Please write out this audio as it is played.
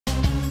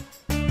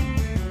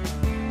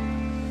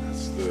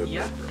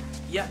Yep,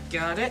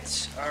 got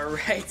it. All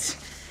right.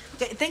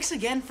 Okay, thanks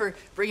again for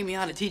bringing me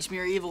on to teach me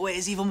your evil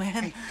ways, evil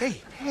man.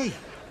 Hey.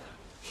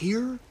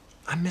 Here,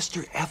 I'm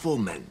Mr.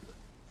 Evelman.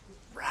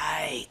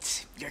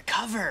 Right, your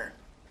cover.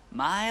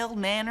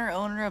 Mild-manner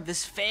owner of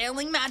this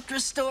failing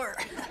mattress store.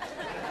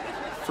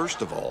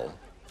 First of all,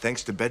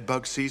 thanks to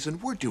bedbug season,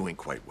 we're doing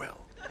quite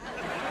well.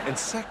 And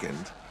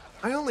second,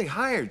 I only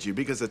hired you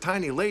because a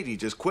tiny lady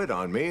just quit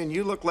on me and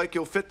you look like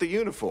you'll fit the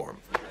uniform.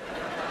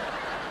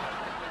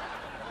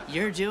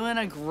 You're doing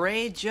a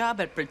great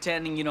job at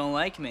pretending you don't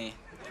like me.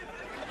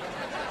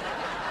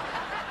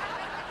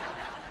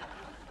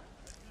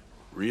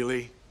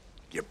 Really?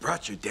 You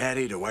brought your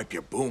daddy to wipe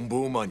your boom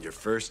boom on your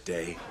first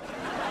day?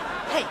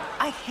 Hey,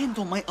 I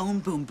handle my own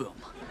boom boom.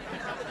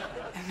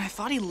 And I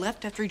thought he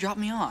left after he dropped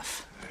me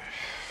off.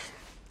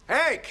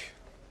 Hank!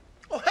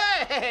 Oh,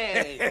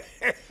 hey!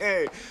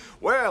 Hey,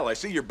 well, I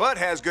see your butt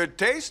has good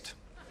taste.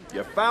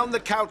 You found the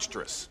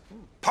couchtress.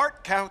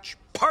 Part couch,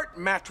 part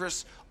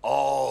mattress,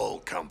 all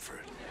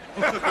comfort.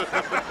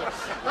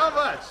 How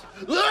much?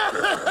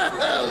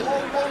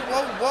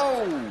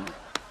 Whoa.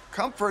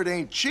 Comfort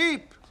ain't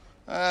cheap.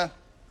 I'm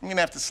gonna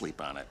have to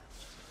sleep on it.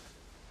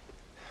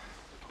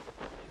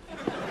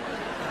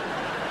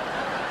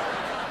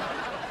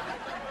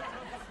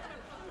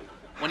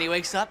 When he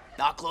wakes up,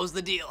 I'll close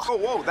the deal.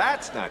 Whoa,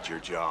 that's not your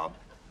job.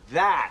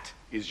 That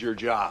is your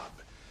job.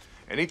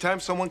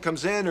 Anytime someone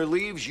comes in or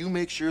leaves, you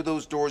make sure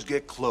those doors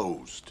get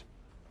closed.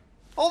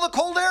 All the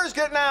cold air is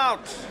getting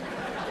out.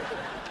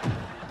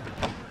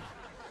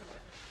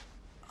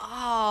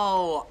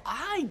 Oh,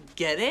 I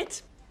get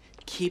it.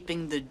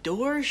 Keeping the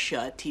door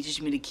shut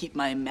teaches me to keep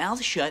my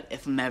mouth shut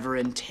if I'm ever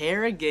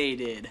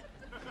interrogated.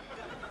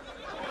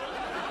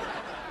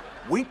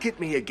 Wink at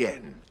me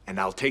again, and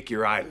I'll take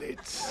your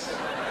eyelids.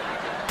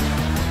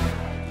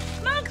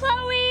 Come on,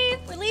 Chloe.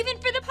 We're leaving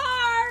for the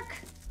park.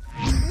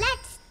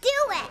 Let's do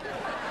it.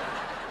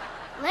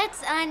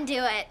 Let's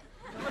undo it.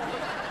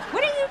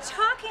 What are you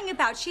talking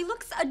about? She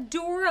looks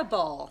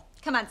adorable.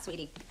 Come on,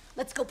 sweetie.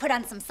 Let's go put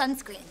on some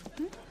sunscreen.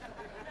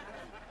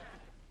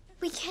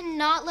 We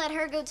cannot let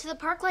her go to the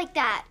park like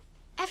that.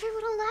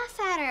 Everyone will laugh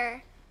at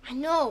her. I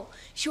know.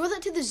 She wore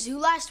that to the zoo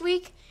last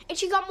week, and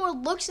she got more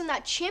looks than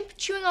that chimp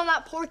chewing on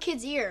that poor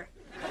kid's ear.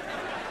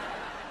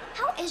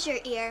 How is your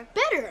ear?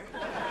 Better.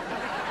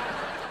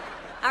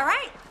 All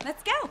right,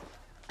 let's go.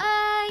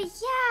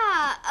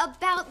 Yeah,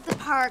 about the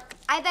park.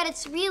 I bet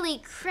it's really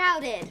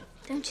crowded.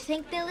 Don't you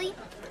think, Billy?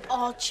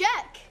 I'll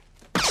check.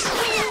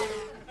 Yes,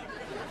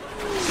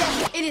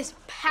 it is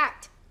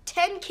packed.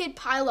 10-kid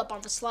pileup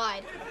on the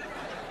slide.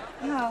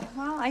 Oh,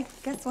 well, I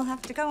guess we'll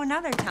have to go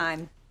another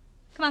time.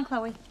 Come on,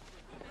 Chloe.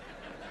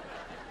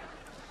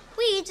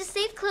 We just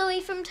saved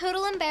Chloe from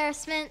total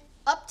embarrassment.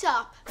 Up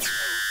top.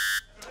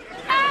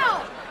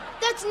 Ow!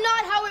 That's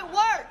not how it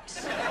works.